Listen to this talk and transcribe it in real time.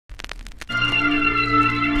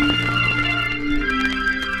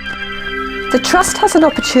The Trust has an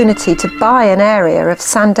opportunity to buy an area of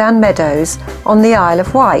Sandown Meadows on the Isle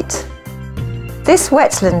of Wight. This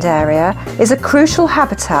wetland area is a crucial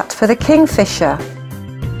habitat for the kingfisher.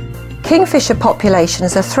 Kingfisher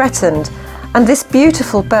populations are threatened, and this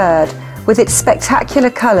beautiful bird, with its spectacular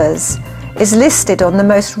colours, is listed on the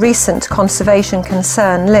most recent Conservation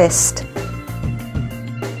Concern list.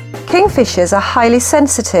 Kingfishers are highly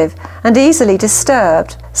sensitive and easily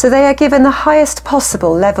disturbed, so they are given the highest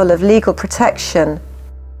possible level of legal protection.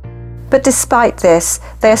 But despite this,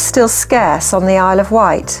 they are still scarce on the Isle of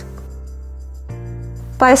Wight.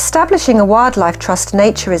 By establishing a Wildlife Trust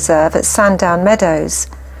nature reserve at Sandown Meadows,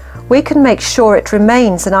 we can make sure it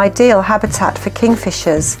remains an ideal habitat for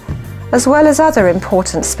kingfishers, as well as other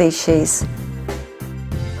important species.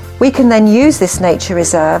 We can then use this nature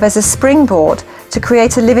reserve as a springboard to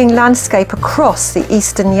create a living landscape across the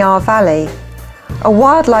Eastern Yar Valley, a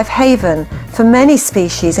wildlife haven for many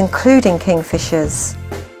species including kingfishers.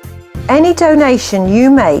 Any donation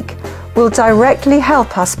you make will directly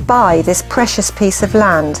help us buy this precious piece of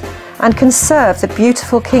land and conserve the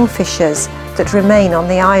beautiful kingfishers that remain on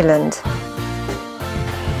the island.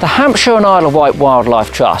 The Hampshire and Isle of Wight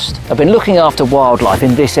Wildlife Trust have been looking after wildlife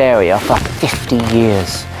in this area for 50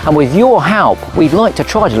 years. And with your help, we'd like to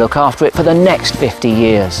try to look after it for the next 50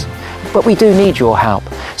 years. But we do need your help,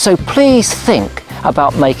 so please think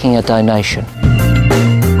about making a donation.